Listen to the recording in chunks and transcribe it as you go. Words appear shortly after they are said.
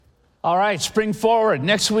All right, spring forward,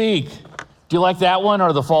 next week. Do you like that one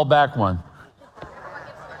or the fall back one?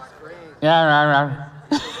 Yeah,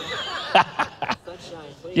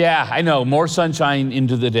 yeah, I know, more sunshine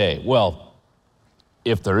into the day. Well,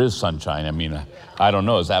 if there is sunshine, I mean, I don't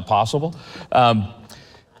know, is that possible?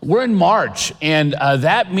 We're in March, and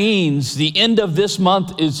that means the end of this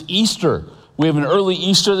month is Easter. We have an early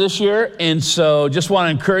Easter this year, and so just want to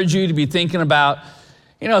encourage you to be thinking about,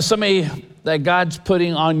 somebody that God's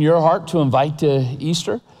putting on your heart to invite to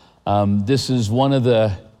Easter. This is one of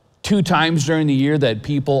the 2 times during the year that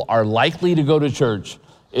people are likely to go to church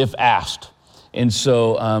if asked. And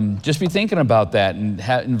so just be thinking about that and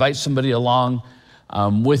invite somebody along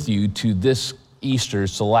with you to this Easter.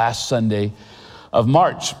 It's the last Sunday of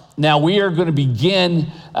March. Now we are going to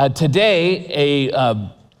begin today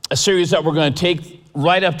a series that we're going to take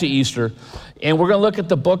right up to Easter, and we're going to look at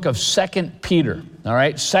the book of 2 Peter. All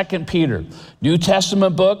right, 2 Peter, New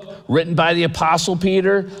Testament book written by the Apostle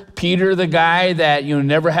Peter. Peter, the guy that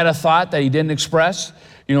never had a thought that he didn't express.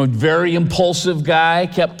 Very impulsive guy,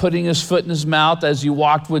 kept putting his foot in his mouth as he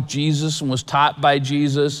walked with Jesus and was taught by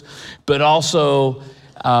Jesus, but also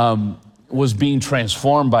was being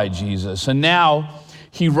transformed by Jesus. And now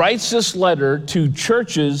he writes this letter to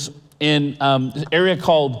churches in an area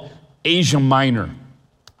called Asia Minor.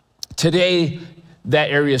 Today,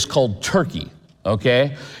 that area is called Turkey,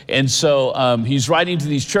 okay? And so he's writing to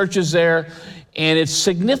these churches there, and it's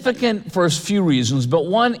significant for a few reasons, but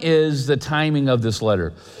one is the timing of this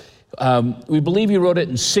letter. We believe he wrote it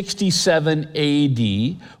in 67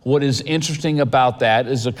 AD. What is interesting about that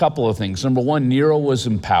is a couple of things. Number one, Nero was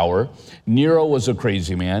in power. Nero was a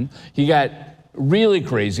crazy man. He got really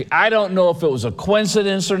crazy. I don't know if it was a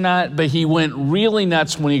coincidence or not, but he went really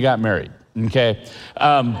nuts when he got married, okay?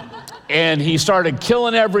 And he started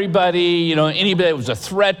killing everybody, anybody that was a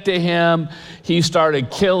threat to him. He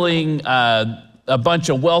started killing a bunch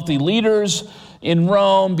of wealthy leaders in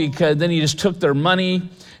Rome because then he just took their money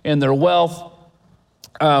and their wealth.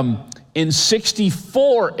 In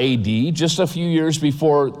 64 AD, just a few years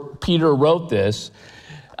before Peter wrote this,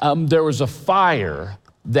 there was a fire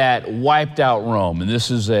that wiped out Rome. And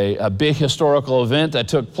this is a big historical event that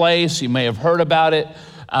took place. You may have heard about it.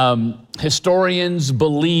 Historians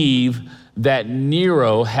believe that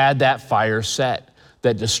Nero had that fire set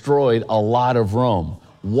that destroyed a lot of Rome.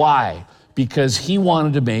 Why? Because he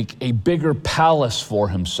wanted to make a bigger palace for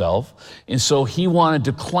himself, and so he wanted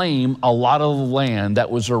to claim a lot of the land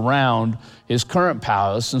that was around his current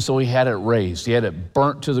palace, and so he had it razed. He had it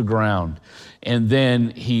burnt to the ground, and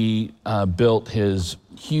then he built his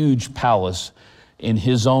huge palace in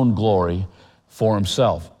his own glory for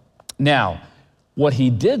himself. Now, what he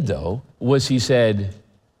did, though, was he said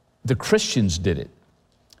the Christians did it.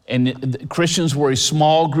 And the Christians were a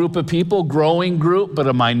small group of people, growing group, but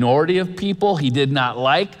a minority of people he did not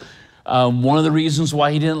like. One of the reasons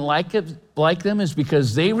why he didn't like them is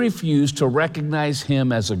because they refused to recognize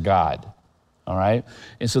him as a god, all right?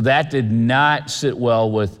 And so that did not sit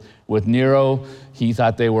well with Nero. He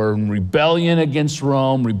thought they were in rebellion against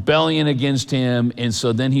Rome, rebellion against him, and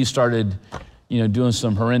so then he started doing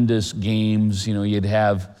some horrendous games. You'd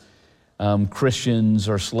have Christians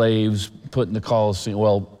or slaves put in the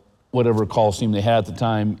Colosseum, whatever Colosseum they had at the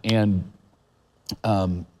time, and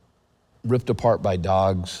ripped apart by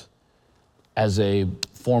dogs as a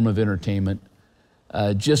form of entertainment.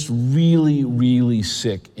 Just really, really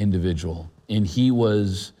sick individual. And he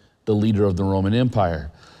was the leader of the Roman Empire.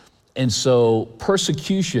 And so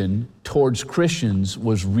persecution towards Christians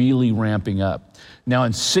was really ramping up. Now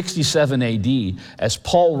in 67 AD, as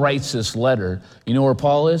Paul writes this letter, you know where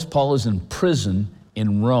Paul is? Paul is in prison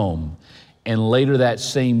in Rome. And later that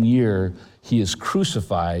same year, he is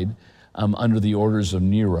crucified under the orders of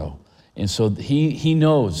Nero. And so he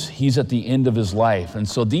knows he's at the end of his life. And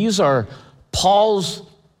so these are Paul's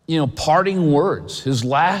parting words, his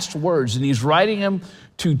last words. And he's writing them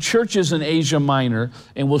to churches in Asia Minor,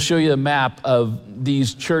 and we'll show you a map of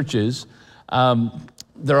these churches.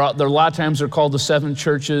 There are a lot of times they're called the 7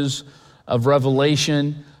 churches of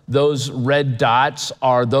Revelation. Those red dots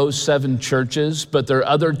are those 7 churches, but there are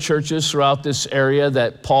other churches throughout this area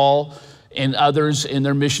that Paul and others in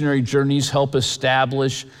their missionary journeys help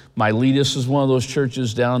establish. Miletus is one of those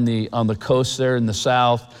churches down on the coast there in the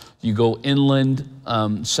south. You go inland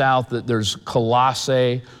south, there's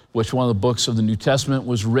Colossae, which one of the books of the New Testament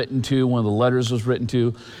was written to, one of the letters was written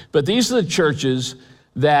to. But these are the churches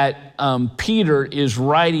that Peter is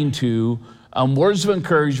writing to, words of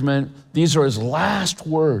encouragement. These are his last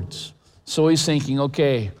words. So he's thinking,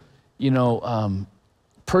 okay,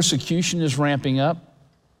 persecution is ramping up,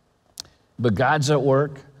 but God's at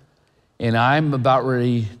work. and I'm about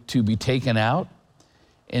ready to be taken out.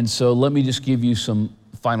 And so let me just give you some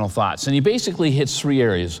final thoughts. And he basically hits three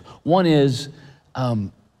areas. One is, do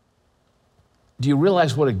you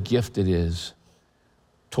realize what a gift it is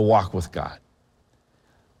to walk with God?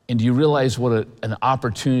 And do you realize what an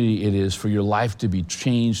opportunity it is for your life to be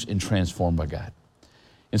changed and transformed by God?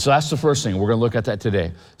 And so that's the first thing. We're going to look at that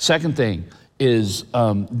today. Second thing is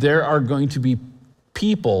there are going to be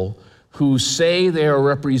people who say they are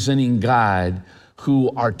representing God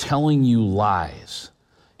who are telling you lies.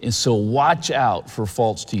 And so watch out for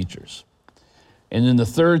false teachers. And then the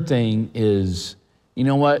third thing is, you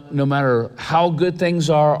know what? No matter how good things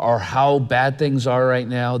are or how bad things are right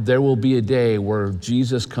now, there will be a day where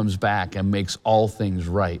Jesus comes back and makes all things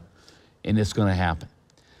right. And it's going to happen.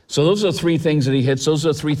 So those are the three things that he hits. Those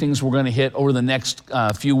are the three things we're going to hit over the next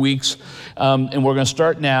few weeks. And we're going to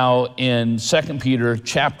start now in 2 Peter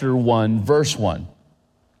chapter 1, verse 1.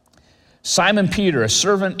 Simon Peter, a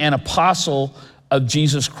servant and apostle of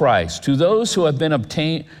Jesus Christ, to those who have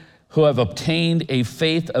obtained a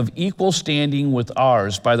faith of equal standing with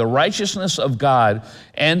ours by the righteousness of God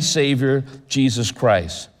and Savior Jesus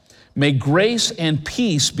Christ. May grace and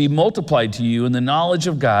peace be multiplied to you in the knowledge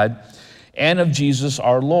of God and of Jesus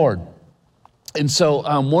our Lord. And so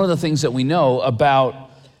one of the things that we know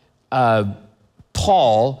about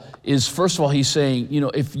Paul is, first of all, he's saying, you know,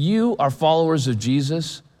 if you are followers of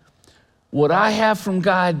Jesus, what I have from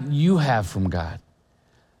God, you have from God.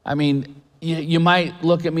 I mean, you might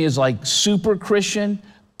look at me as like super Christian,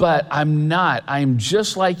 but I'm not. I'm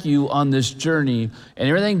just like you on this journey, and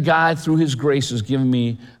everything God through his grace has given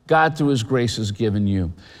me, God through his grace has given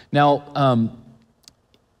you. Now,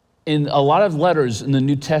 in a lot of letters in the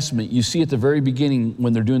New Testament, you see at the very beginning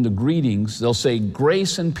when they're doing the greetings, they'll say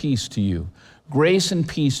grace and peace to you, grace and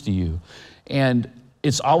peace to you. And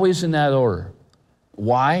it's always in that order.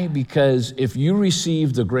 Why? Because if you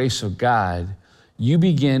receive the grace of God, you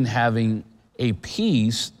begin having a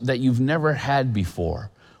peace that you've never had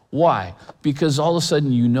before. Why? Because all of a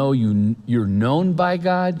sudden you know you're known by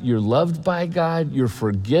God, you're loved by God, you're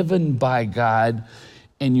forgiven by God,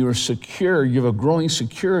 and you're secure. You have a growing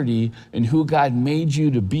security in who God made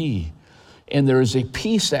you to be. And there is a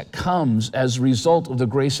peace that comes as a result of the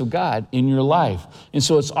grace of God in your life. And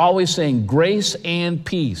so it's always saying grace and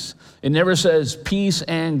peace. It never says peace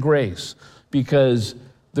and grace, because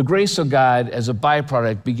the grace of God as a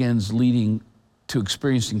byproduct begins leading to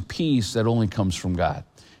experiencing peace that only comes from God.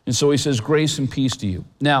 And so he says grace and peace to you.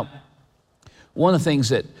 Now, one of the things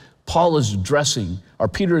that Paul is addressing, or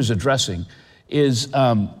Peter is addressing, is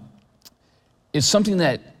something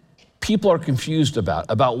that people are confused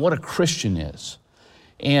about what a Christian is.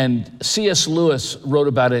 And C.S. Lewis wrote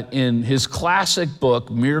about it in his classic book,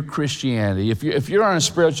 Mere Christianity. If you're on a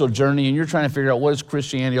spiritual journey and you're trying to figure out what is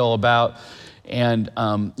Christianity all about, and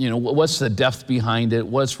what's the depth behind it,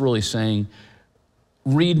 what it's really saying,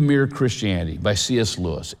 read Mere Christianity by C.S.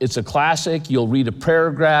 Lewis. It's a classic. You'll read a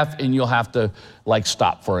paragraph and you'll have to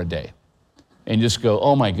stop for a day and just go,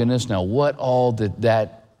 oh my goodness, now what all did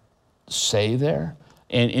that say there?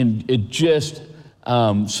 And it just,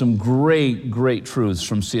 some great truths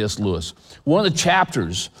from C.S. Lewis. One of the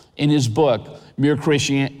chapters in his book, Mere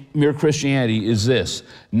Christianity, is this: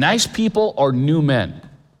 nice people are new men.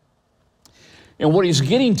 And what he's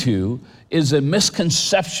getting to is a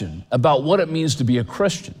misconception about what it means to be a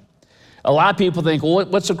Christian. A lot of people think, well,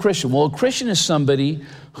 what's a Christian? Well, a Christian is somebody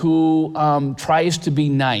who tries to be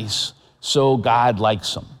nice so God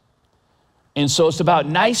likes them. And so it's about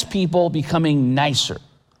nice people becoming nicer.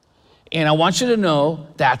 And I want you to know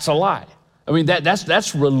that's a lie. I mean,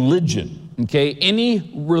 that's religion, okay?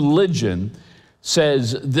 Any religion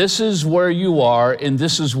says this is where you are and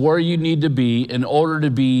this is where you need to be in order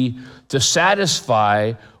to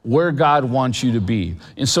satisfy where God wants you to be.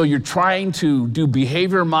 And so you're trying to do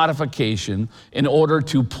behavior modification in order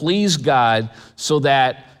to please God so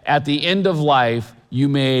that at the end of life, you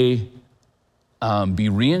may be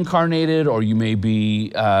reincarnated, or you may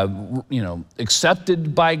be,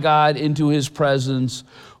 accepted by God into his presence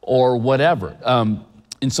or whatever.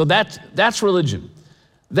 And so that's religion.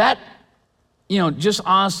 That, just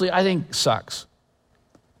honestly, I think sucks,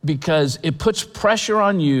 because it puts pressure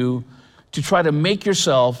on you to try to make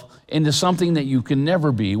yourself into something that you can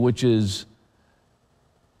never be, which is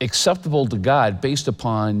acceptable to God based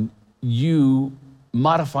upon you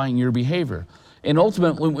modifying your behavior. And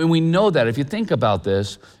ultimately, when we know that, if you think about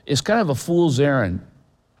this, it's kind of a fool's errand,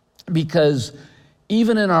 because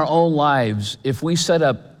even in our own lives, if we set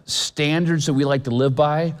up standards that we like to live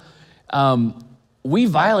by, we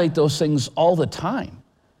violate those things all the time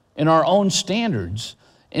in our own standards.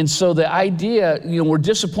 And so the idea, we're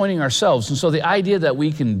disappointing ourselves. And so the idea that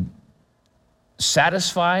we can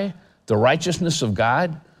satisfy the righteousness of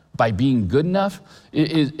God by being good enough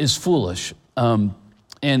is foolish.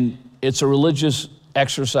 And it's a religious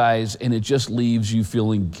exercise, and it just leaves you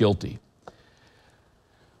feeling guilty.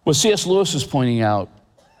 What C.S. Lewis is pointing out,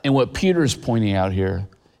 and what Peter is pointing out here,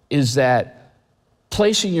 is that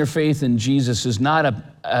placing your faith in Jesus is not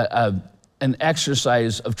an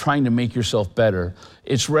exercise of trying to make yourself better.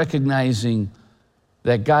 It's recognizing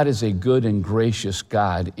that God is a good and gracious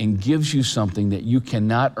God and gives you something that you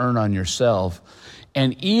cannot earn on yourself.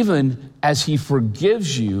 And even as he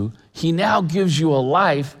forgives you, he now gives you a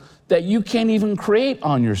life that you can't even create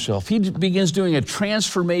on yourself. He begins doing a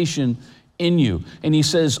transformation in you. And he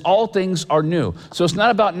says, all things are new. So it's not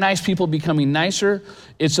about nice people becoming nicer.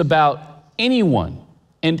 It's about anyone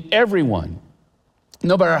and everyone,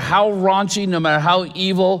 no matter how raunchy, no matter how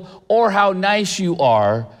evil or how nice you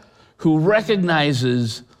are, who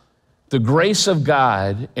recognizes the grace of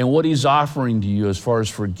God and what he's offering to you as far as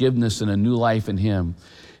forgiveness and a new life in him.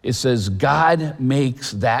 It says God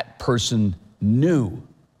makes that person new.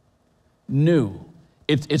 New.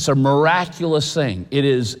 It's a miraculous thing. It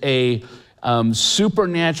is a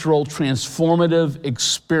supernatural, transformative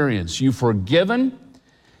experience. You're forgiven,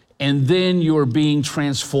 and then you are being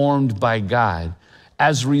transformed by God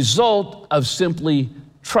as a result of simply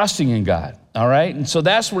trusting in God, all right? And so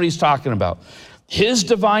that's what he's talking about. His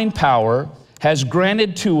divine power has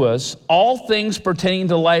granted to us all things pertaining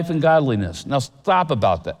to life and godliness. Now stop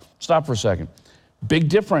about that. Stop for a second. Big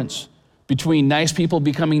difference between nice people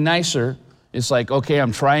becoming nicer. It's like, okay,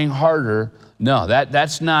 I'm trying harder. No,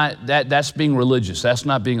 that's being religious. That's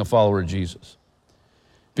not being a follower of Jesus.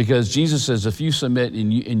 Because Jesus says if you submit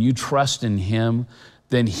and you trust in him,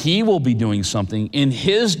 then he will be doing something in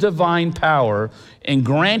his divine power and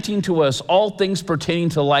granting to us all things pertaining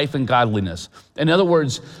to life and godliness. In other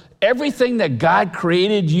words, everything that God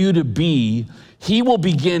created you to be, he will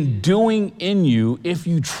begin doing in you if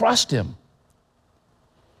you trust him.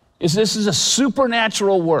 This is a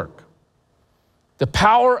supernatural work. The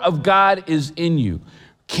power of God is in you.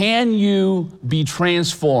 Can you be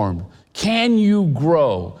transformed? Can you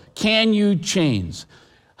grow? Can you change?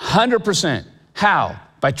 100%. How?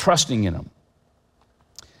 By trusting in him.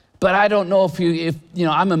 But I don't know if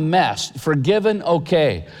I'm a mess. Forgiven,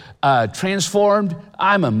 okay. Transformed,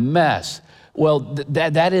 I'm a mess. Well,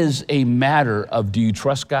 that is a matter of, do you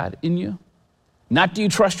trust God in you? Not do you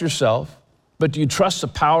trust yourself, but do you trust the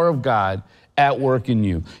power of God at work in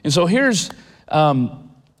you? And so here's one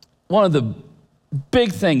of the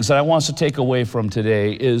big things that I want us to take away from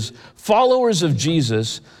today is followers of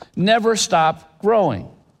Jesus never stop growing.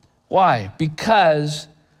 Why? Because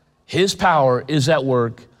his power is at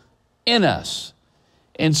work in us.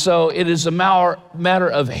 And so it is a matter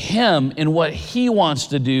of him and what he wants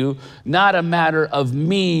to do, not a matter of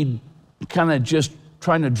me kind of just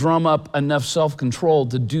trying to drum up enough self-control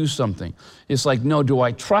to do something. It's like, no, do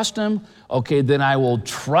I trust him? Okay, then I will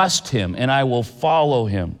trust him and I will follow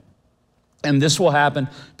him. And this will happen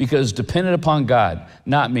because dependent upon God,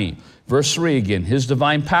 not me. Verse 3 again, his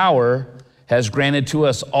divine power has granted to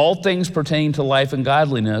us all things pertaining to life and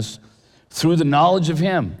godliness through the knowledge of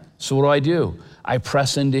him. So what do? I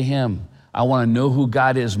press into him. I want to know who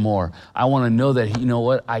God is more. I want to know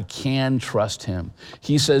that, I can trust him.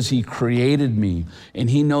 He says he created me, and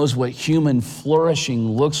he knows what human flourishing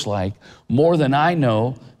looks like more than I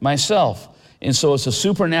know myself. And so it's a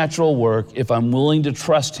supernatural work. If I'm willing to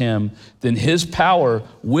trust him, then his power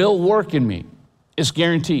will work in me. It's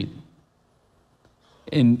guaranteed.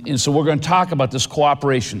 And so we're going to talk about this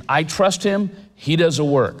cooperation. I trust him, he does a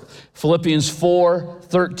work. Philippians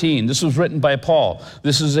 4:13. This was written by Paul.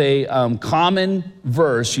 This is a common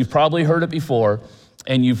verse. You've probably heard it before,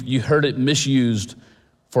 and you've heard it misused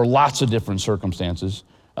for lots of different circumstances,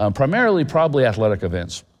 primarily probably athletic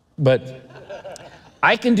events. But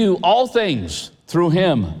I can do all things through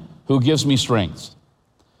him who gives me strength.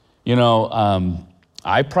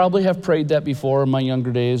 I probably have prayed that before in my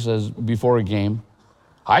younger days before a game.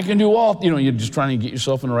 I can do all, you're just trying to get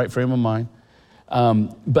yourself in the right frame of mind.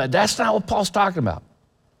 But that's not what Paul's talking about.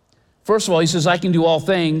 First of all, he says, I can do all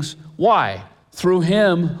things. Why? Through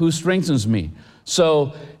him who strengthens me.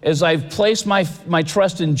 So as I've placed my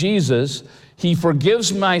trust in Jesus, he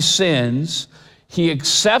forgives my sins. He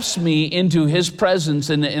accepts me into his presence,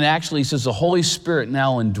 and actually he says the Holy Spirit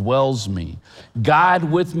now indwells me. God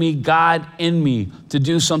with me, God in me, to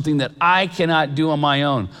do something that I cannot do on my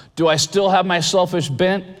own. Do I still have my selfish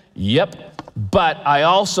bent? Yep. But I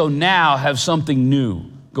also now have something new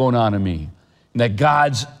going on in me, that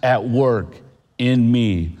God's at work in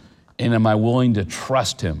me. And am I willing to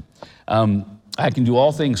trust him? I can do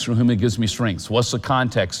all things through him that gives me strength. So what's the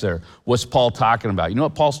context there? What's Paul talking about? You know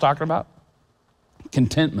what Paul's talking about?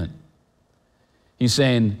 Contentment. He's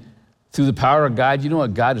saying, through the power of God, you know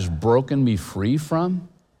what God has broken me free from?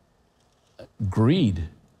 Greed.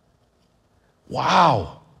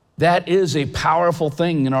 Wow. That is a powerful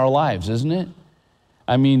thing in our lives, isn't it?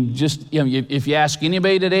 I mean, just, if you ask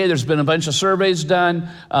anybody today, there's been a bunch of surveys done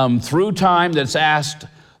through time that's asked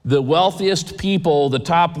the wealthiest people, the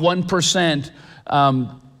top 1%,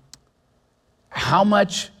 how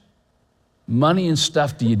much money and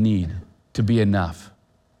stuff do you need to be enough?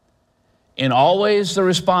 And always the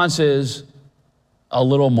response is a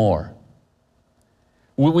little more.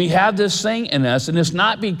 We have this thing in us, and it's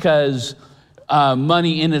not because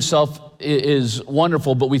money in itself is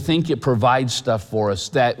wonderful, but we think it provides stuff for us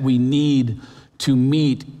that we need to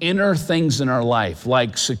meet inner things in our life,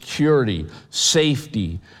 like security,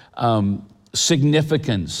 safety,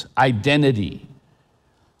 significance, identity.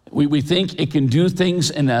 We think it can do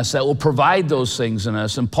things in us that will provide those things in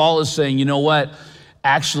us. And Paul is saying, you know what?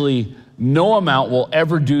 Actually, no amount will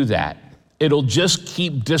ever do that. It'll just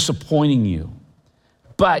keep disappointing you.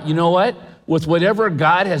 But you know what? With whatever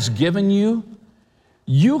God has given you,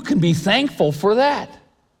 you can be thankful for that.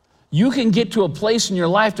 You can get to a place in your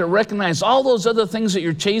life to recognize all those other things that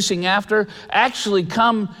you're chasing after actually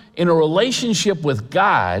come in a relationship with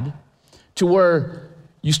God to where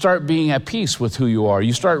you start being at peace with who you are.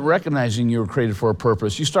 You start recognizing you were created for a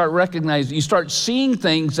purpose. You start seeing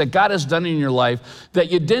things that God has done in your life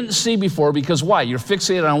that you didn't see before because why? You're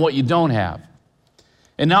fixated on what you don't have.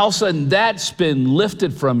 And all of a sudden, that's been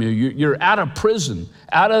lifted from you. You're out of prison,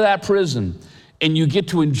 out of that prison, and you get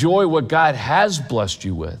to enjoy what God has blessed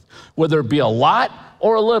you with, whether it be a lot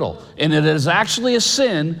or a little. And it is actually a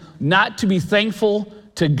sin not to be thankful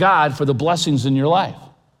to God for the blessings in your life.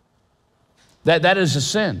 That is a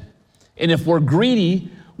sin. And if we're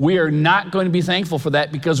greedy, we are not going to be thankful for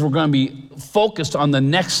that because we're going to be focused on the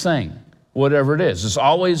next thing, whatever it is. It's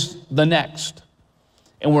always the next.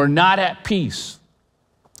 And we're not at peace.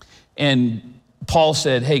 And Paul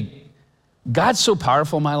said, hey, God's so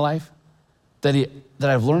powerful in my life that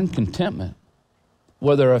I've learned contentment,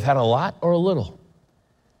 whether I've had a lot or a little.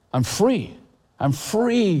 I'm free. I'm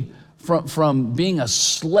free from being a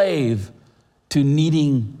slave to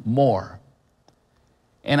needing more.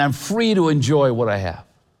 And I'm free to enjoy what I have.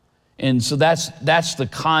 And so that's the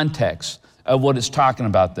context of what it's talking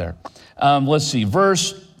about there. Let's see,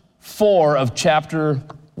 verse 4 of chapter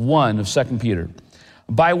 1 of 2 Peter.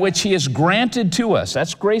 By which he has granted to us,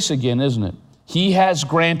 that's grace again, isn't it? He has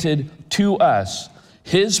granted to us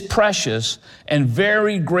his precious and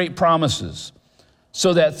very great promises,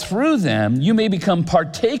 so that through them you may become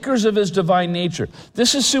partakers of his divine nature.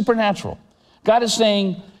 This is supernatural. God is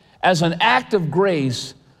saying, as an act of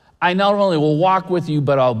grace, I not only will walk with you,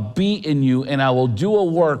 but I'll be in you, and I will do a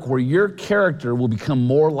work where your character will become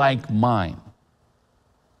more like mine.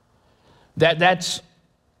 That's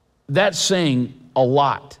saying a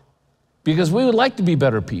lot, because we would like to be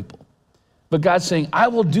better people. But God's saying, I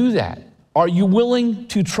will do that. Are you willing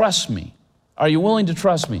to trust me? Are you willing to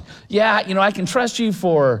trust me? Yeah, I can trust you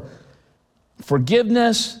for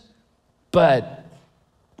forgiveness, but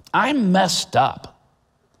I'm messed up.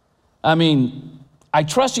 I mean, I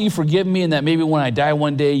trust you forgive me, and that maybe when I die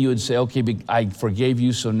one day, you would say, okay, I forgave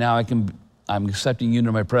you, so now I'm accepting you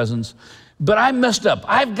into my presence. But I'm messed up.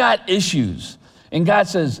 I've got issues. And God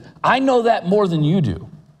says, I know that more than you do.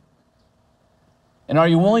 And are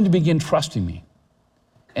you willing to begin trusting me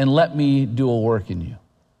and let me do a work in you?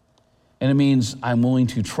 And it means I'm willing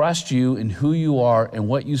to trust you in who you are and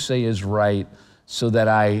what you say is right, so that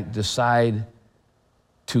I decide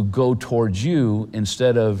to go towards you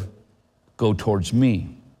instead of go towards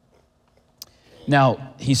me.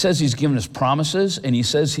 Now, he says he's given us promises, and he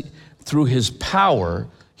says through his power,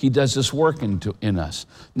 he does this work in us.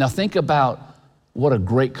 Now think about what a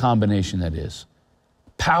great combination that is.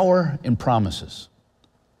 Power and promises.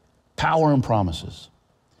 Power and promises.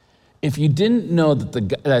 If you didn't know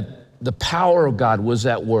that the power of God was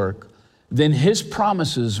at work, then his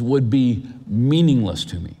promises would be meaningless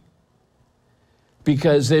to me,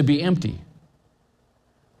 because they'd be empty.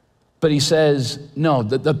 But he says, no,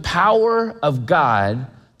 the power of God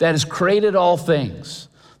that has created all things,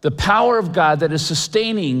 the power of God that is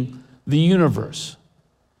sustaining the universe,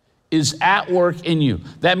 is at work in you.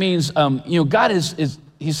 That means, God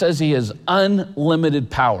he says he has unlimited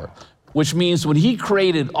power, which means when he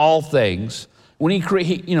created all things, when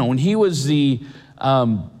he was the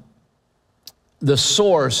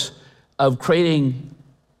source of creating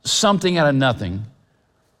something out of nothing,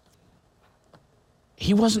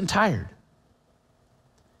 he wasn't tired.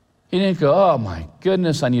 He didn't go, oh my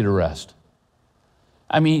goodness, I need a rest.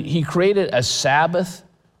 I mean, he created a Sabbath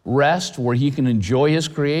rest where he can enjoy his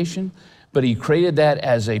creation, but he created that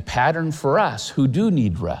as a pattern for us who do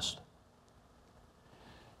need rest.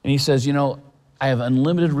 And he says, you know, I have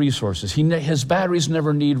unlimited resources. His batteries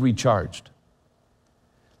never need recharged.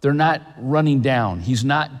 They're not running down. He's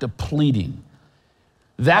not depleting.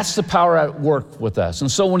 That's the power at work with us.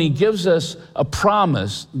 And so when he gives us a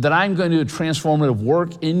promise that I'm going to do a transformative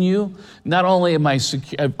work in you, not only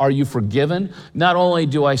are you forgiven, not only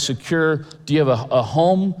do you have a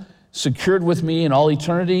home secured with me in all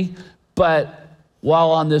eternity, but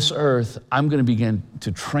while on this earth, I'm going to begin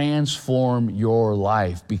to transform your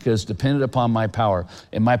life because dependent upon my power,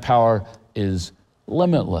 and my power is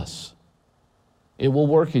limitless. It will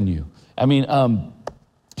work in you. I mean,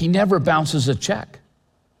 he never bounces a check.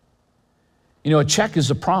 You know, a check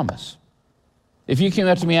is a promise. If you came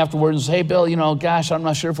up to me afterwards and said, hey, Bill, you know, gosh, I'm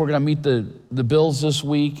not sure if we're going to meet the bills this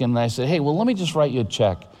week. And I said, hey, well, let me just write you a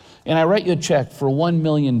check. And I write you a check for $1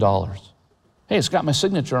 million. Hey, it's got my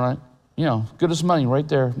signature on it. You know, good as money right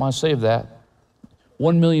there. I'm going to save that.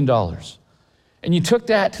 $1 million. And you took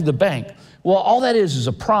that to the bank. Well, all that is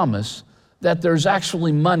a promise that there's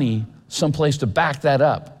actually money someplace to back that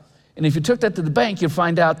up. And if you took that to the bank, you'd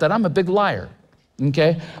find out that I'm a big liar.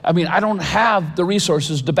 Okay? I mean, I don't have the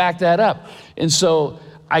resources to back that up. And so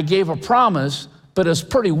I gave a promise, but it's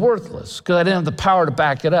pretty worthless because I didn't have the power to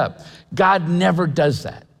back it up. God never does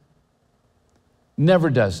that. Never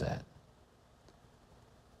does that.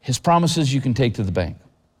 His promises you can take to the bank.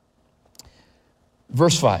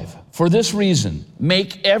 Verse 5, for this reason,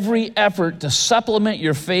 make every effort to supplement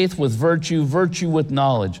your faith with virtue, virtue with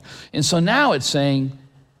knowledge. And so now it's saying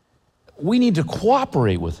we need to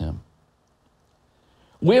cooperate with him.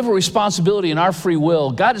 We have a responsibility in our free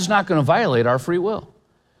will. God is not going to violate our free will.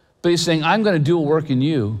 But he's saying, I'm going to do a work in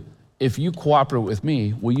you. If you cooperate with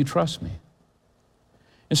me, will you trust me?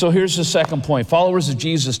 And so here's the second point. Followers of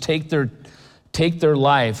Jesus take their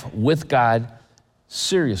life with God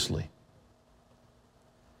seriously.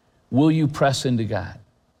 Will you press into God?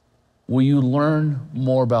 Will you learn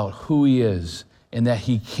more about who he is and that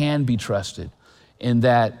he can be trusted and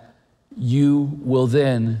that you will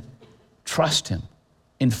then trust him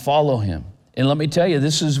and follow him? And let me tell you,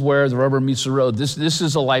 this is where the rubber meets the road. This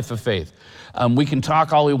is a life of faith. We can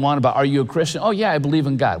talk all we want about, are you a Christian? Oh yeah, I believe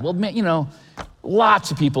in God. Well, man, you know,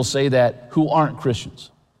 lots of people say that who aren't Christians.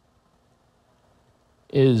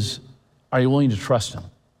 Are you willing to trust him?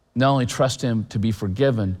 Not only trust him to be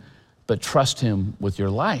forgiven, but trust him with your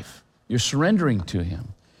life. You're surrendering to him.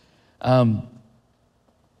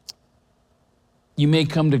 You may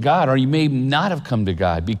come to God, or you may not have come to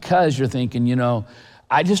God because you're thinking, you know,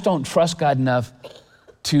 I just don't trust God enough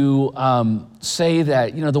to say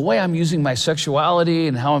that, you know, the way I'm using my sexuality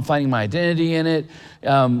and how I'm finding my identity in it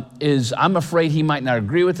is I'm afraid he might not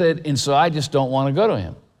agree with it, and so I just don't want to go to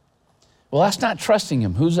him. Well, that's not trusting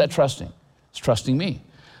him. Who's that trusting? It's trusting me.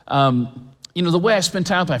 You know, the way I spend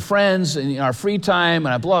time with my friends and our free time,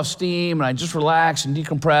 and I blow off steam, and I just relax and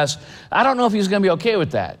decompress, I don't know if he's going to be okay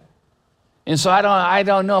with that. And so I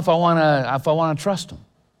don't know if I want to trust him.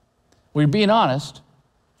 We're being honest.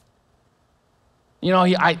 You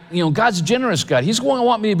know, God's a generous God. He's going to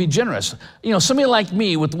want me to be generous. You know, somebody like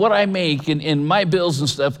me with what I make and my bills and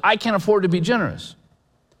stuff, I can't afford to be generous.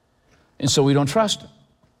 And so we don't trust him.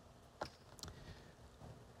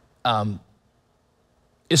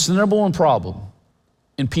 It's the number one problem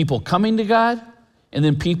in people coming to God and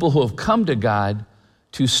then people who have come to God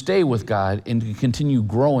to stay with God and to continue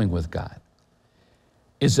growing with God,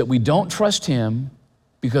 is that we don't trust him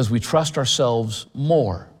because we trust ourselves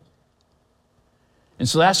more. And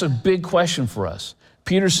so that's a big question for us.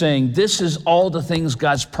 Peter's saying, this is all the things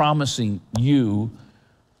God's promising you.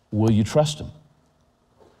 Will you trust him?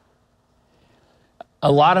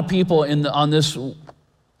 A lot of people on this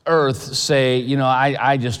earth say, you know,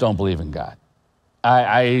 I just don't believe in God.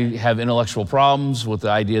 I have intellectual problems with the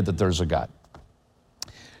idea that there's a God.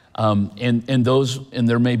 And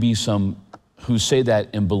there may be some who say that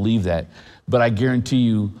and believe that, but I guarantee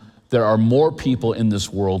you there are more people in this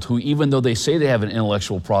world who, even though they say they have an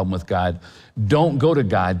intellectual problem with God, don't go to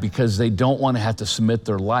God because they don't want to have to submit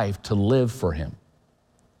their life to live for him.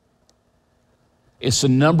 It's the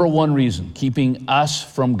number one reason keeping us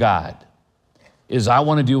from God is I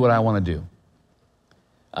want to do what I want to do.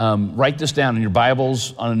 Write this down in your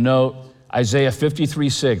Bibles on a note. Isaiah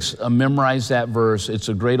 53:6, memorize that verse. It's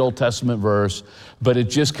a great Old Testament verse, but it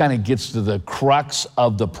just kind of gets to the crux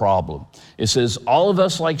of the problem. It says, all of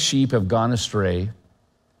us like sheep have gone astray.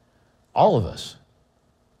 All of us.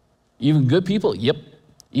 Even good people? Yep.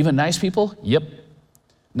 Even nice people? Yep.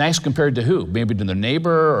 Nice compared to who? Maybe to their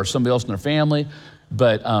neighbor or somebody else in their family.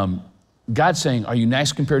 But God's saying, are you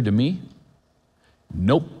nice compared to me?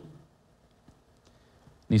 Nope. And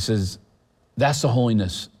he says, that's the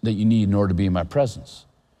holiness that you need in order to be in my presence.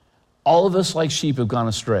 All of us like sheep have gone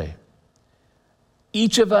astray.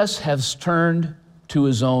 Each of us has turned to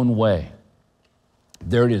his own way.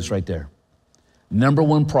 There it is right there. Number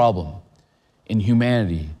one problem in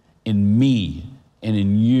humanity, in me and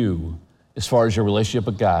in you, as far as your relationship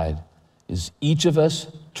with God, is each of us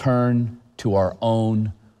turn to our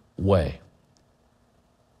own way.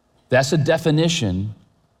 That's a definition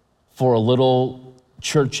for a little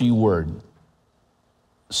churchy word,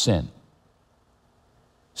 sin.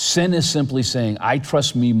 Sin is simply saying, I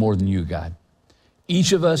trust me more than you, God.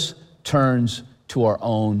 Each of us turns to our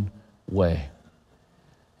own way.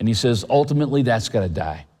 And he says, ultimately, that's got to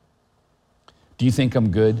die. Do you think I'm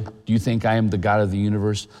good? Do you think I am the God of the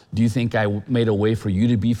universe? Do you think I made a way for you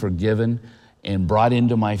to be forgiven and brought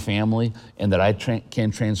into my family and that I can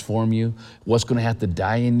transform you? What's going to have to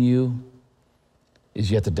die in you is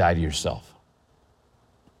you have to die to yourself.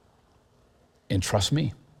 And trust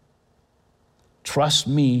me. Trust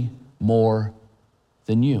me more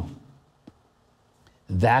than you.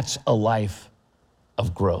 That's a life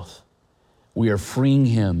of growth. We are freeing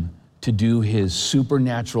him to do his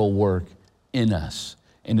supernatural work in us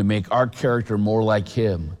and to make our character more like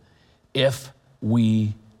him if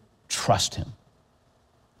we trust him.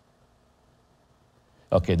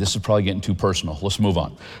 Okay, this is probably getting too personal. Let's move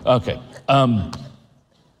on. Okay,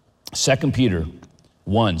 2 Peter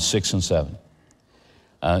 1, 6 and 7.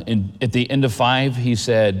 At the end of 5, he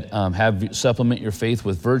said, supplement your faith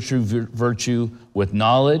with virtue with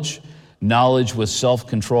knowledge with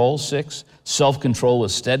self-control, 6, self-control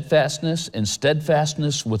with steadfastness, and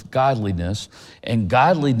steadfastness with godliness, and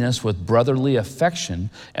godliness with brotherly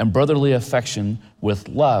affection, and brotherly affection with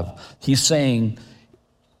love. He's saying,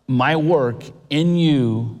 my work in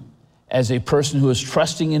you as a person who is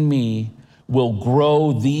trusting in me will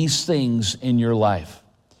grow these things in your life.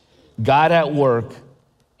 God at work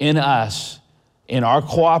in us, in our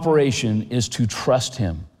cooperation, is to trust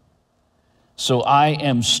him. So I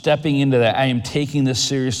am stepping into that. I am taking this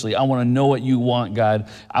seriously. I want to know what you want, God.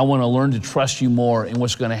 I want to learn to trust you more. And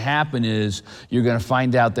what's going to happen is you're going to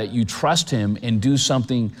find out that you trust him and do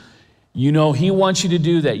something you know he wants you to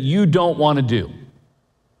do that you don't want to do.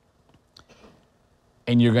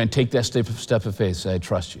 And you're going to take that step of faith, say, I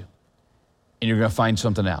trust you. And you're going to find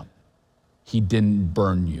something out. He didn't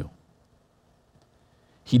burn you.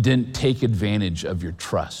 He didn't take advantage of your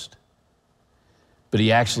trust. But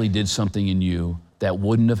he actually did something in you that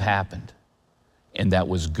wouldn't have happened and that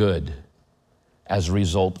was good as a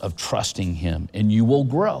result of trusting him. And you will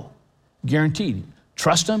grow, guaranteed.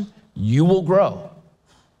 Trust him, you will grow.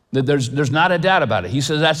 There's not a doubt about it. He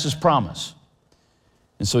says that's his promise.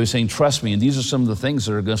 And so he's saying, trust me. And these are some of the things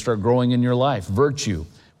that are going to start growing in your life. Virtue,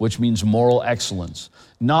 which means moral excellence.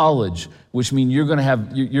 Knowledge, which means you're going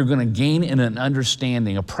to gain in an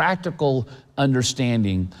understanding, a practical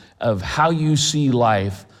understanding of how you see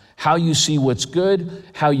life, how you see what's good,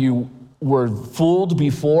 how you were fooled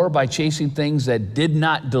before by chasing things that did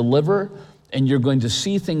not deliver, and you're going to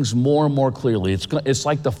see things more and more clearly. It's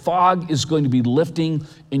like the fog is going to be lifting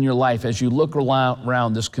in your life as you look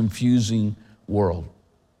around this confusing world.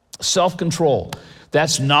 Self-control,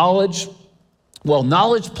 that's knowledge. Well,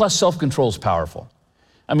 knowledge plus self-control is powerful.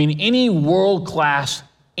 I mean, any world-class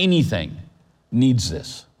anything needs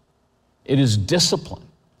this. It is discipline.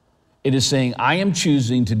 It is saying, I am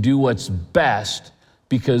choosing to do what's best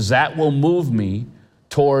because that will move me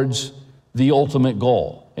towards the ultimate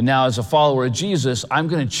goal. And now as a follower of Jesus, I'm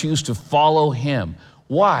going to choose to follow him.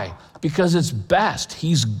 Why? Because it's best.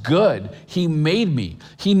 He's good. He made me.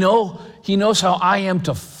 He knows how I am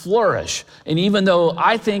to flourish. And even though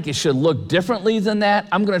I think it should look differently than that,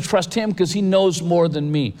 I'm going to trust him because he knows more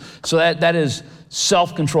than me. So that is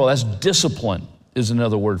self-control. That's discipline is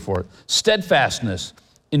another word for it. Steadfastness,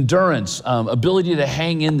 endurance, ability to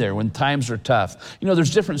hang in there when times are tough. You know,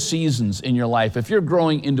 there's different seasons in your life. If you're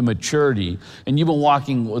growing into maturity and you've been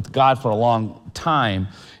walking with God for a long time,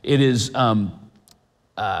 it is,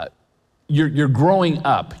 you're growing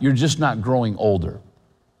up. You're just not growing older.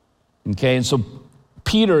 Okay, and so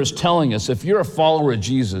Peter is telling us if you're a follower of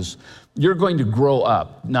Jesus, you're going to grow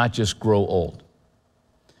up, not just grow old.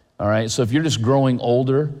 All right, so if you're just growing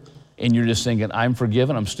older and you're just thinking, I'm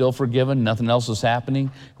forgiven, I'm still forgiven, nothing else is happening,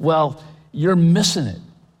 well, you're missing it.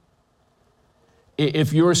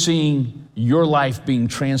 If you're seeing your life being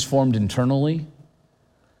transformed internally,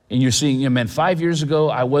 and you're seeing, man, 5 years ago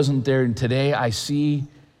I wasn't there, and today I see,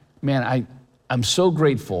 man, I'm so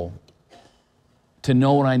grateful to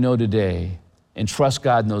know what I know today and trust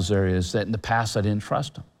God in those areas that in the past I didn't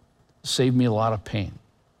trust him. It saved me a lot of pain.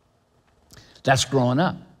 That's growing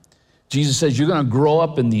up. Jesus says you're going to grow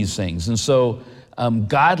up in these things. And so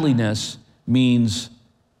godliness means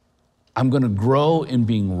I'm going to grow in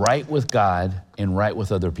being right with God and right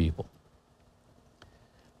with other people.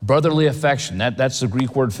 Brotherly affection, that's the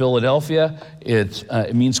Greek word Philadelphia.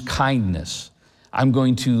 It means kindness. I'm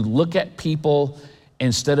going to look at people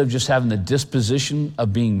instead of just having the disposition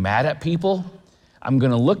of being mad at people. I'm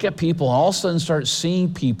going to look at people and all of a sudden start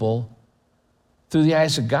seeing people through the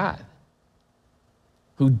eyes of God,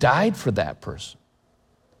 who died for that person,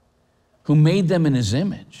 who made them in his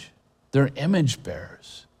image. They're image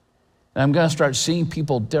bearers. And I'm going to start seeing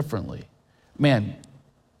people differently. Man,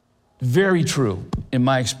 very true in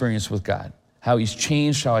my experience with God, how he's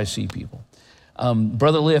changed how I see people.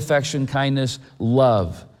 Brotherly affection, kindness,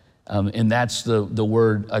 love, and that's the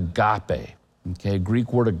word agape, okay?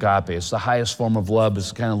 Greek word agape. It's the highest form of love. It's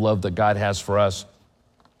the kind of love that God has for us.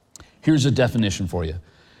 Here's a definition for you.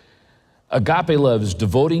 Agape love is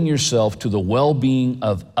devoting yourself to the well-being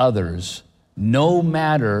of others, no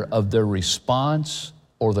matter of their response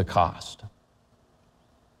or the cost.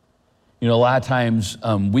 You know, a lot of times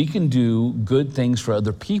we can do good things for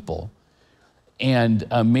other people, and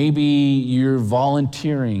maybe you're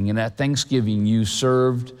volunteering, and at Thanksgiving you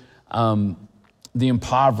served the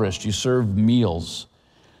impoverished, you served meals,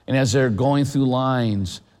 and as they're going through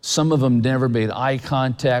lines, some of them never made eye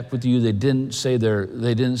contact with you. They didn't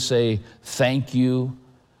say thank you.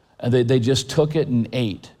 They just took it and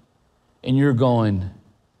ate. And you're going,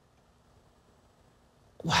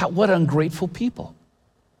 wow, what ungrateful people.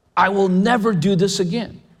 I will never do this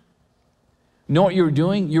again. You know what you were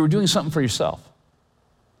doing? You were doing something for yourself.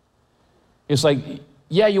 It's like,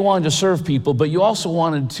 yeah, you wanted to serve people, but you also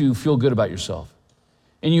wanted to feel good about yourself.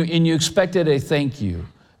 And you expected a thank you,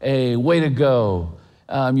 a way to go.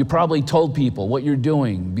 You probably told people what you're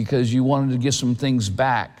doing because you wanted to get some things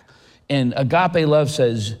back. And agape love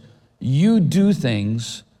says, you do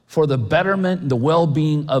things for the betterment and the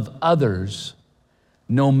well-being of others,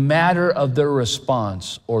 no matter of their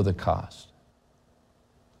response or the cost.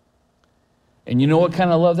 And you know what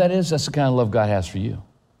kind of love that is? That's the kind of love God has for you.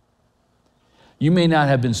 You may not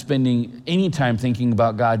have been spending any time thinking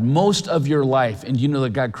about God most of your life, and you know that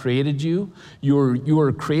God created you. You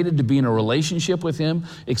were created to be in a relationship with him,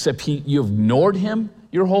 except you ignored him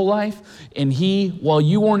your whole life. And he, while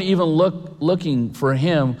you weren't even looking for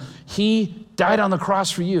him, he died on the cross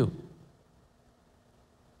for you.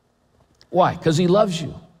 Why? Because he loves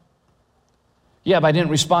you. Yeah, but I didn't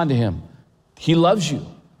respond to him. He loves you.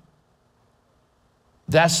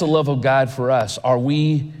 That's the love of God for us. Are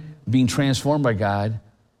we being transformed by God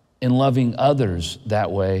and loving others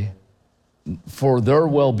that way for their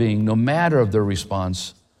well-being, no matter of their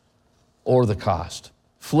response or the cost?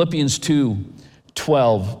 Philippians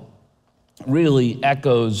 2:12 really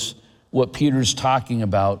echoes what Peter's talking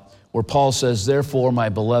about, where Paul says, therefore, my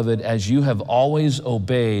beloved, as you have always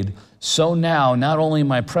obeyed, so now, not only in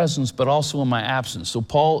my presence, but also in my absence. So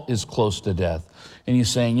Paul is close to death. And he's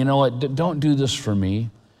saying, you know what, don't do this for me.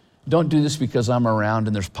 Don't do this because I'm around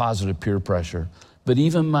and there's positive peer pressure. But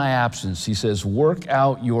even in my absence, he says, work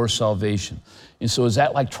out your salvation. And so is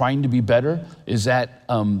that like trying to be better? Is that,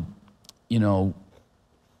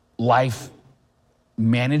 life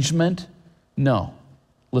management? No.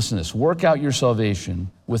 Listen to this. Work out your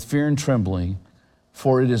salvation with fear and trembling,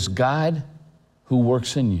 for it is God who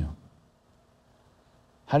works in you.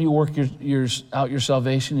 How do you work out your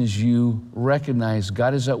salvation? Is you recognize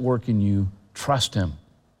God is at work in you. Trust him.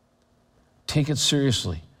 Take it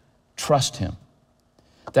seriously. Trust him.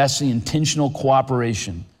 That's the intentional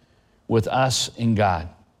cooperation with us and God.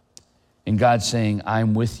 And God saying,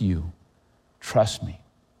 I'm with you. Trust me.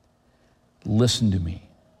 Listen to me.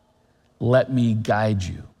 Let me guide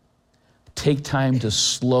you. Take time to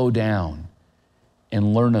slow down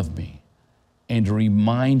and learn of me and to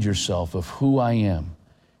remind yourself of who I am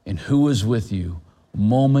and who is with you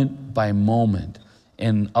moment by moment,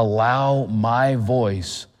 and allow my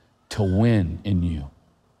voice to win in you.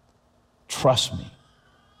 Trust me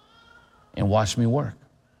and watch me work.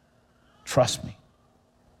 Trust me.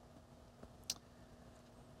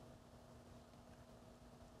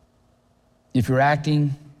 If you're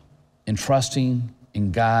acting and trusting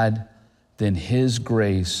in God, then his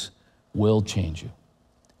grace will change you,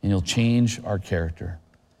 and he'll change our character.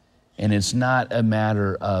 And it's not a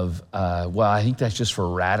matter of, I think that's just for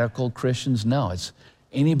radical Christians. No, it's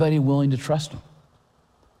anybody willing to trust him.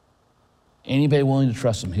 Anybody willing to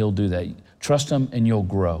trust him, he'll do that. Trust him and you'll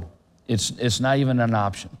grow. It's not even an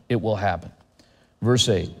option. It will happen. Verse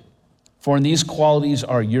 8, for in these qualities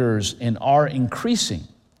are yours and are increasing.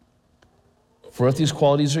 For if these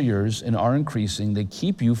qualities are yours and are increasing, they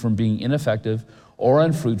keep you from being ineffective or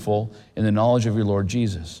unfruitful in the knowledge of your Lord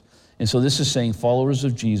Jesus. And so this is saying, followers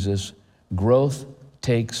of Jesus, growth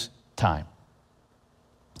takes time.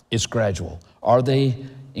 It's gradual. Are they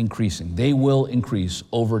increasing? They will increase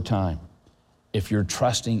over time if you're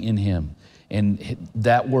trusting in him. And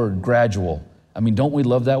that word, gradual, I mean, don't we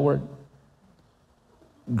love that word?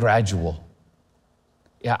 Gradual.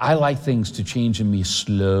 Yeah, I like things to change in me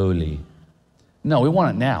slowly. No, we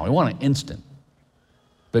want it now. We want it instant.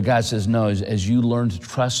 But God says, no, as you learn to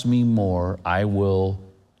trust me more, I will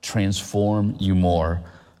transform you more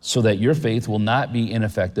so that your faith will not be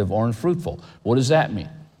ineffective or unfruitful. What does that mean?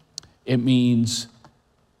 It means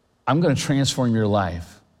I'm going to transform your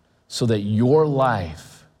life so that your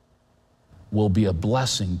life will be a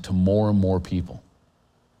blessing to more and more people.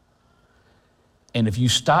 And if you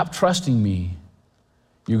stop trusting me,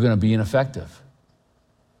 you're going to be ineffective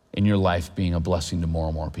in your life being a blessing to more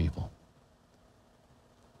and more people.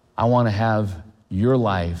 I want to have your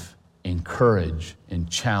life encourage and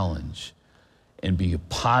challenge and be a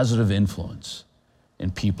positive influence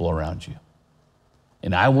in people around you.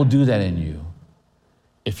 And I will do that in you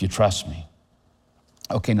if you trust me.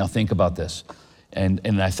 Okay, now think about this. And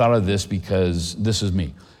I thought of this because this is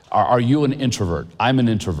me. Are you an introvert? I'm an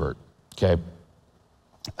introvert, okay?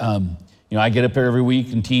 I get up here every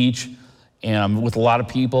week and teach, and I'm with a lot of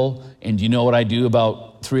people, and do you know what I do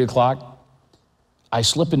about 3 o'clock? I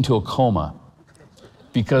slip into a coma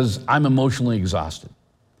because I'm emotionally exhausted.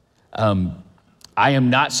 I am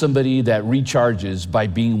not somebody that recharges by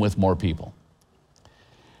being with more people.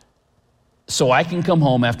 So I can come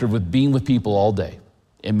home after being with people all day,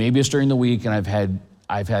 and maybe it's during the week, and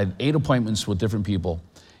I've had 8 appointments with different people,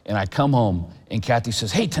 and I come home, and Kathy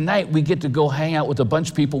says, hey, tonight we get to go hang out with a bunch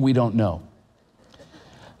of people we don't know.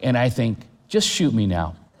 And I think, just shoot me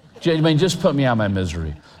now. Just put me out of my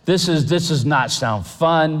misery. This does not sound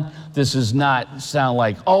fun. This does not sound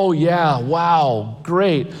like, oh yeah, wow,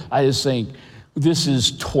 great. I just think, this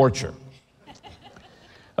is torture.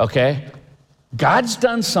 Okay? God's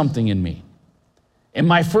done something in me. And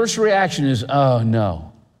my first reaction is, oh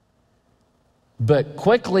no. But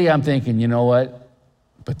quickly I'm thinking, you know what?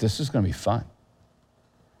 But this is going to be fun.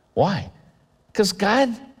 Why? Because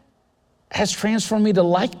God has transformed me to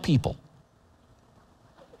like people.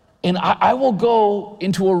 And I will go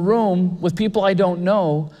into a room with people I don't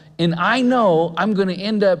know, and I know I'm going to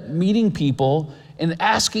end up meeting people and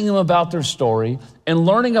asking them about their story and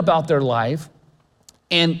learning about their life.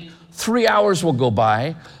 And 3 hours will go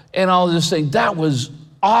by, and I'll just say, that was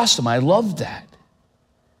awesome. I loved that.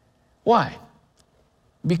 Why?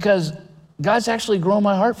 Because God's actually grown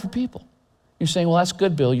my heart for people. You're saying, well, that's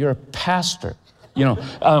good, Bill. You're a pastor.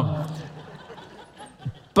 But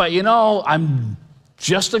I'm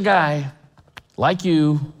just a guy like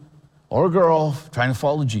you or a girl trying to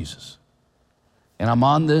follow Jesus. And I'm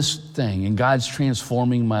on this thing, and God's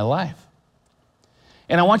transforming my life.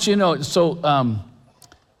 And I want you to know,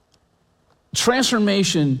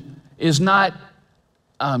 transformation is not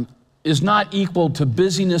equal to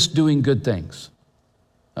busyness doing good things,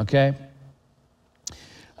 okay?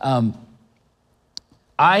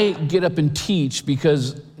 I get up and teach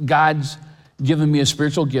because God's given me a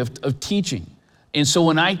spiritual gift of teaching. And so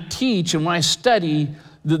when I teach and when I study,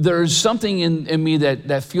 there's something in me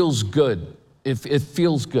that feels good. It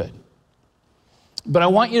feels good. But I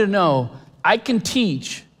want you to know, I can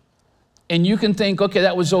teach, and you can think, okay,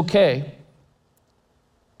 that was okay,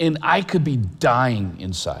 and I could be dying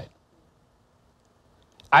inside.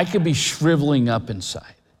 I could be shriveling up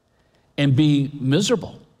inside and be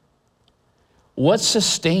miserable. What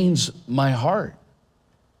sustains my heart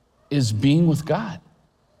is being with God,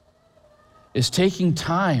 is taking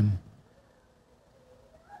time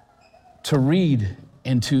to read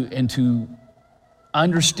and to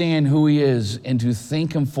understand who he is and to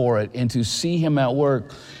thank him for it and to see him at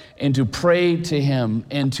work and to pray to him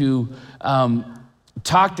and to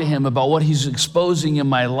talk to him about what he's exposing in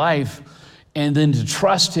my life, and then to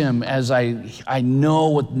trust him as I know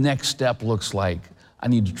what the next step looks like. I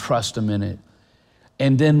need to trust him in it.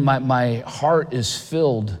 And then my heart is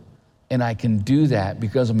filled, and I can do that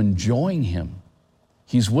because I'm enjoying him.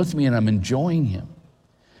 He's with me and I'm enjoying him.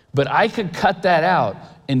 But I could cut that out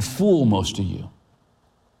and fool most of you.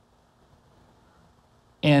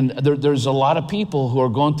 And there's a lot of people who are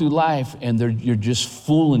going through life and you're just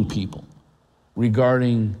fooling people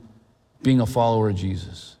regarding being a follower of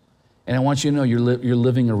Jesus. And I want you to know you're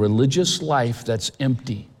living a religious life that's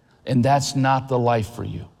empty, and that's not the life for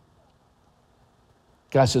you.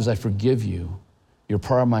 God says, I forgive you You're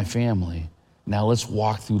part of my family. Now let's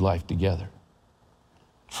walk through life together.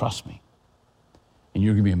 Trust me. And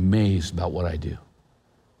you're going to be amazed about what I do.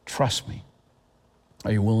 Trust me.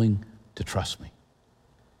 Are you willing to trust me?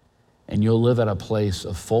 And you'll live at a place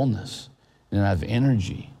of fullness and out of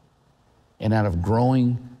energy and out of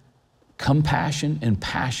growing compassion and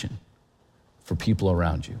passion for people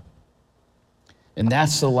around you. And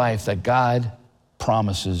that's the life that God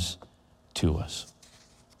promises to us.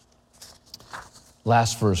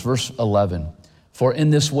 Last verse 11. For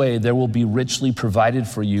in this way there will be richly provided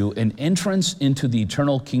for you an entrance into the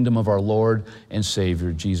eternal kingdom of our Lord and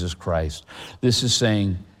Savior, Jesus Christ. This is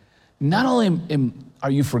saying, not only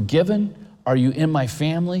are you forgiven, are you in my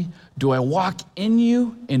family, do I walk in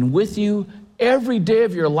you and with you every day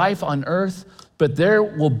of your life on earth, but there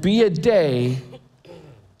will be a day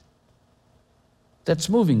that's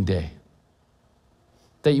moving day.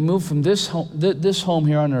 That you move from this home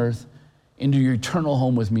here on earth into your eternal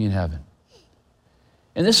home with me in heaven.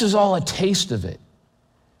 And this is all a taste of it.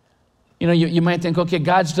 You know, you might think, okay,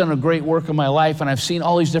 God's done a great work in my life and I've seen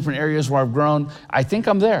all these different areas where I've grown. I think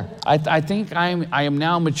I'm there. I think I am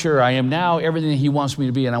now mature. I am now everything that he wants me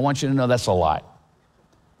to be. And I want you to know that's a lie.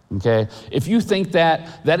 Okay? If you think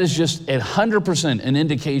that, that is just 100% an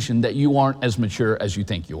indication that you aren't as mature as you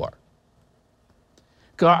think you are.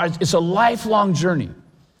 It's a lifelong journey.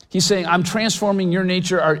 He's saying, I'm transforming your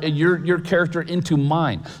nature, your character into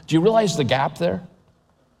mine. Do you realize the gap there?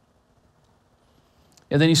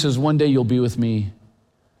 And then he says, one day you'll be with me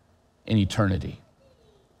in eternity.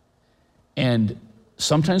 And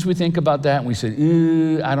sometimes we think about that and we say,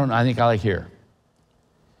 I don't know, I think I like here.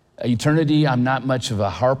 Eternity, I'm not much of a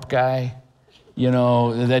harp guy. You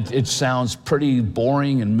know, that it sounds pretty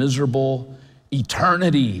boring and miserable.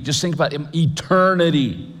 Eternity, just think about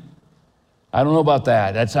eternity. I don't know about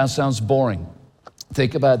that. That sounds boring.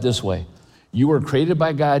 Think about it this way. You were created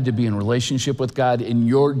by God to be in relationship with God, and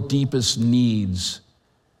your deepest needs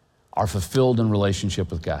are fulfilled in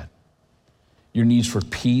relationship with God. Your needs for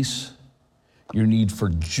peace, your need for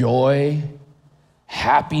joy,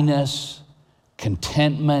 happiness,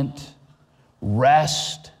 contentment,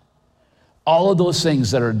 rest, all of those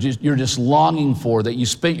things that you're just longing for, that you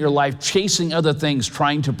spent your life chasing other things,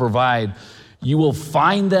 trying to provide, you will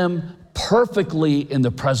find them perfectly in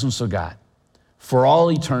the presence of God for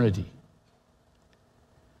all eternity.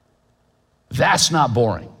 That's not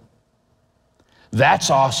boring. That's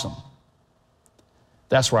awesome.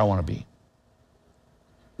 That's where I want to be.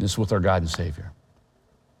 And it's with our God and Savior.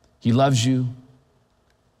 He loves you.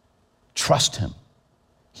 Trust him.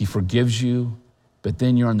 He forgives you. But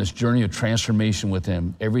then you're on this journey of transformation with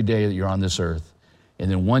him every day that you're on this earth.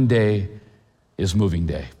 And then one day is moving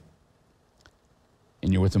day.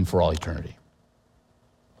 And you're with him for all eternity.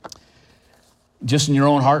 Just in your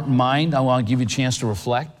own heart and mind, I want to give you a chance to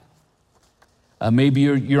reflect. Maybe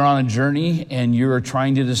you're on a journey and you're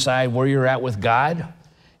trying to decide where you're at with God.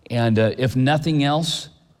 And if nothing else,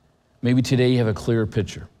 maybe today you have a clearer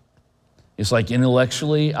picture. It's like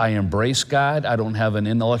intellectually, I embrace God. I don't have an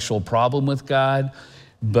intellectual problem with God,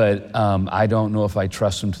 but I don't know if I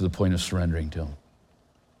trust him to the point of surrendering to him.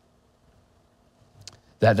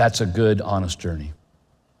 That's a good, honest journey.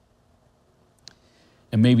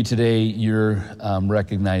 And maybe today you're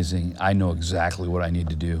recognizing, I know exactly what I need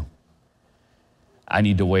to do. I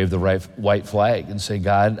need to wave the white flag and say,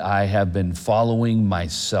 God, I have been following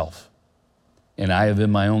myself, and I have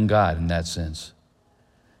been my own God in that sense.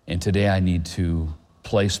 And today I need to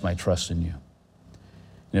place my trust in you.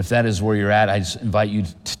 And if that is where you're at, I just invite you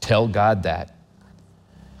to tell God that.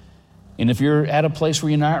 And if you're at a place where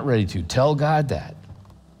you're not ready to, tell God that.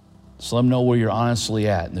 Just let him know where you're honestly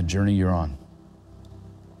at in the journey you're on.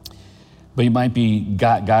 But you might be,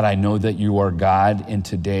 God, I know that you are God, and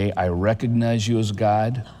today I recognize you as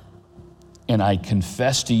God, and I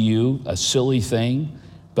confess to you a silly thing,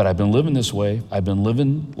 but I've been living this way. I've been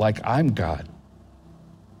living like I'm God.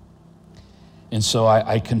 And so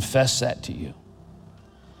I confess that to you.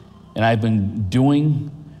 And I've been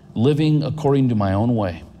living according to my own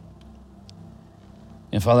way.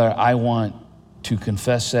 And Father, I want to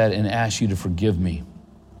confess that and ask you to forgive me.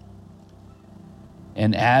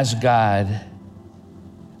 And as God,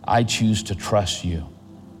 I choose to trust you.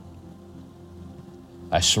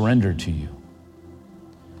 I surrender to you.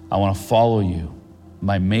 I want to follow you,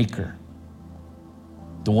 my maker,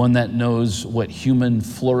 the one that knows what human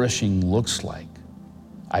flourishing looks like.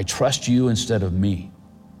 I trust you instead of me.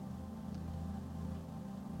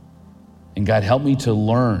 And God, help me to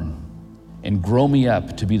learn and grow me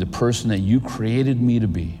up to be the person that you created me to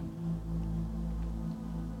be.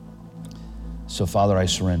 So, Father, I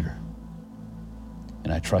surrender,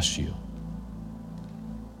 and I trust you.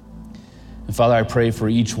 And Father, I pray for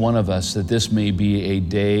each one of us that this may be a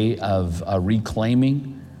day of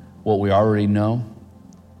reclaiming what we already know,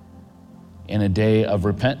 and a day of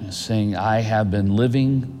repentance, saying, I have been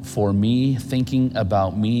living for me, thinking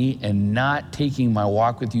about me, and not taking my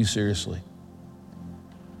walk with you seriously.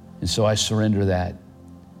 And so I surrender that.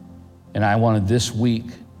 And I want to this week,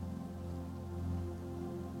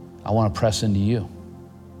 I want to press into you.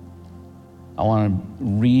 I want to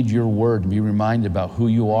read your word and be reminded about who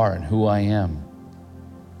you are and who I am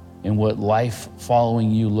and what life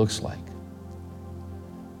following you looks like.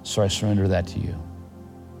 So I surrender that to you.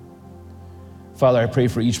 Father, I pray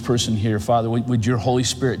for each person here. Father, would your Holy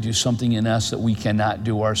Spirit do something in us that we cannot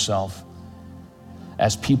do ourselves?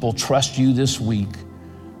 As people trust you this week,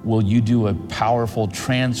 will you do a powerful,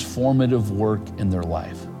 transformative work in their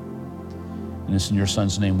life? And it's in your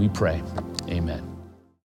Son's name we pray. Amen.